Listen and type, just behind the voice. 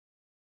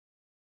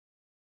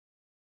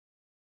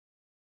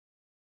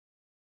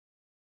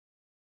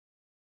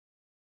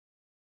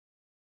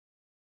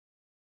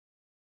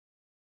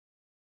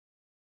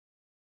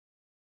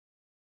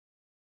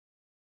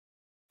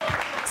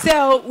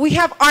So we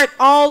have art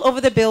all over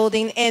the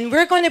building, and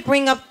we're going to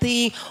bring up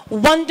the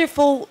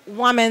wonderful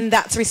woman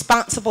that's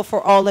responsible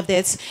for all of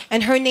this,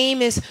 and her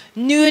name is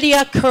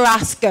Nuria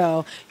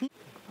Carrasco.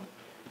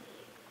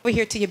 Over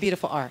here to your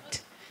beautiful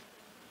art.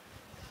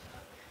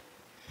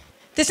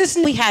 This is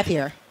what we have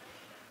here.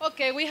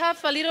 Okay, we have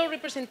a little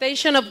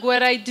representation of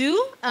what I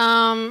do.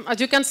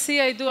 As you can see,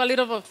 I do a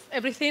little of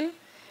everything.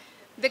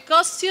 The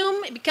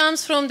costume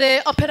comes from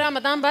the opera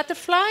Madame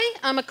Butterfly.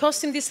 I'm a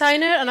costume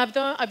designer, and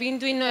I've been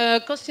doing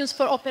costumes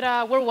for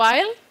opera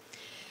worldwide.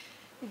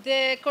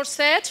 The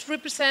corsets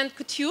represent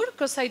couture,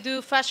 because I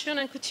do fashion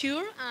and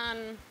couture.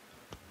 And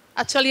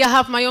actually, I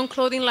have my own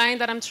clothing line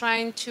that I'm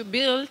trying to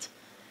build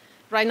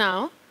right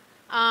now.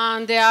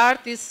 And the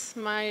art is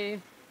my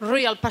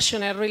real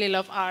passion. I really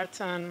love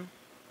art, and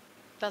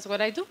that's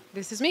what I do.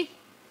 This is me.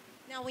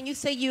 Now, when you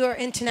say you're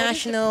an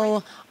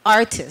international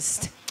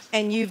artist,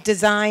 and you've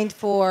designed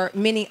for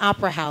many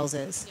opera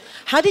houses.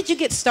 How did you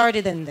get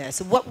started in this?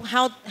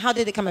 How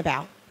did it come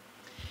about?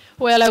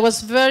 Well, I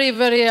was very,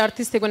 very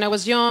artistic when I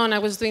was young. I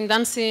was doing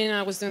dancing,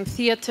 I was doing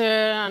theater,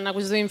 and I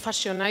was doing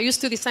fashion. I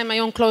used to design my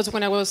own clothes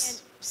when I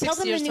was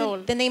 6 years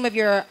old. The name of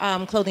your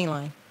clothing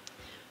line.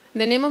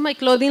 The name of my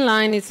clothing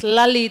line is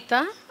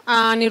Lalita,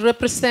 and it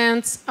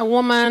represents a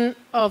woman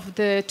of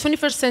the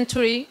 21st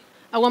century,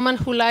 a woman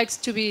who likes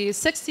to be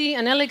sexy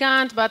and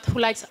elegant, but who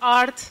likes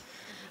art,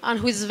 and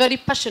who is very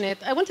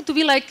passionate. I wanted to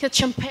be like a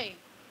champagne.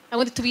 I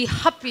wanted to be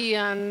happy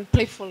and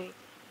playful.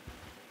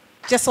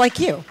 Just like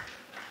you.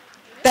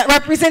 That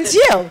represents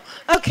you.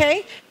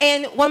 Okay,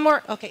 and one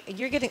more. Okay,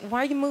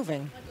 why are you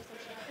moving?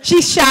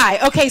 She's shy.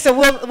 Okay, so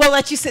we'll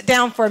let you sit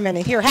down for a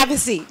minute. Here, have a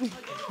seat. Where do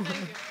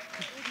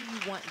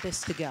you want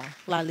this to go,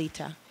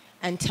 Lalita?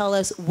 And tell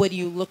us, what are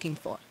you looking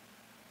for?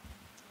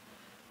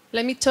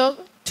 Let me talk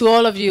to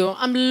all of you.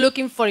 I'm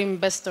looking for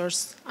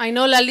investors. I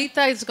know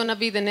Lalita is going to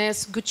be the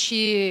next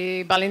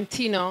Gucci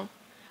Valentino,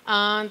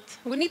 and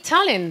we need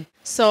talent.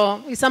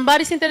 So if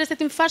somebody's interested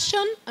in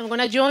fashion and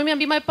want to join me and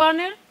be my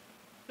partner,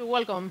 you're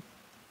welcome.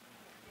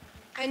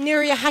 And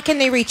Nuria, how can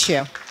they reach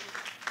you?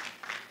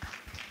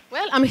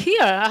 Well, I'm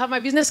here. I have my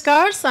business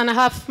cards, and I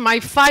have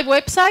my 5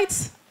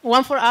 websites,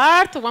 one for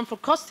art, one for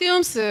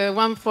costumes,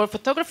 one for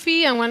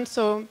photography, and one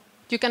so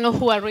you can know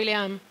who I really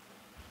am.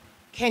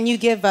 Can you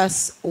give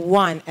us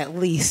one, at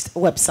least,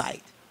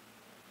 website?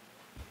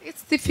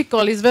 It's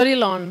difficult. It's very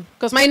long.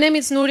 Because my name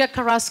is Nuria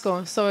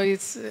Carrasco, so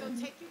it's... So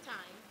take your time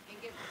and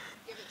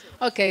give it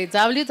to us. Okay,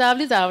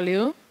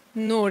 www.nuria,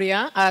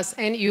 as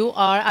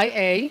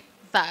Nuria,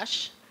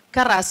 dash,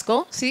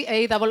 Carrasco,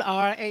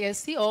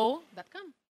 Carrasco.com.